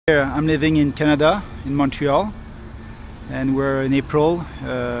I'm living in Canada, in Montreal, and we're in April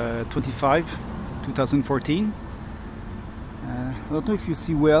 25, 2014. I don't know if you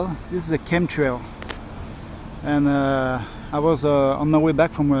see well, this is a chemtrail, and I was on my way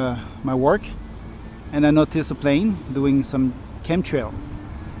back from my work, and I noticed a plane doing some chemtrail.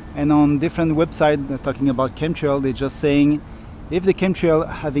 And on different websites talking about chemtrail, they're just saying if the chemtrail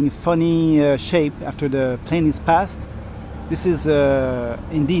having funny shape after the plane is passed, this is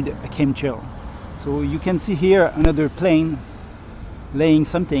indeed a chemtrail. So you can see here another plane laying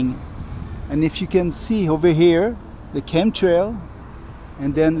something, and if you can see over here the chemtrail,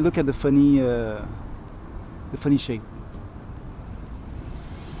 and then look at the funny shape.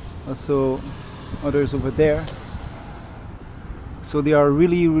 Also others over there. So there are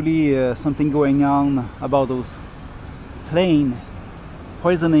really something going on about those plane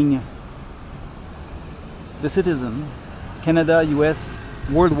poisoning the citizen, Canada, US,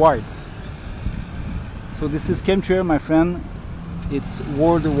 worldwide. So this is chemtrail, my friend. It's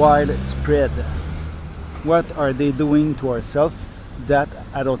worldwide spread. What are they doing to ourselves? That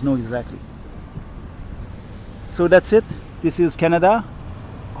I don't know exactly. So that's it. This is Canada,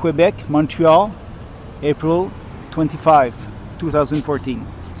 Quebec, Montreal, April 25, 2014.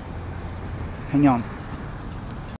 Hang on.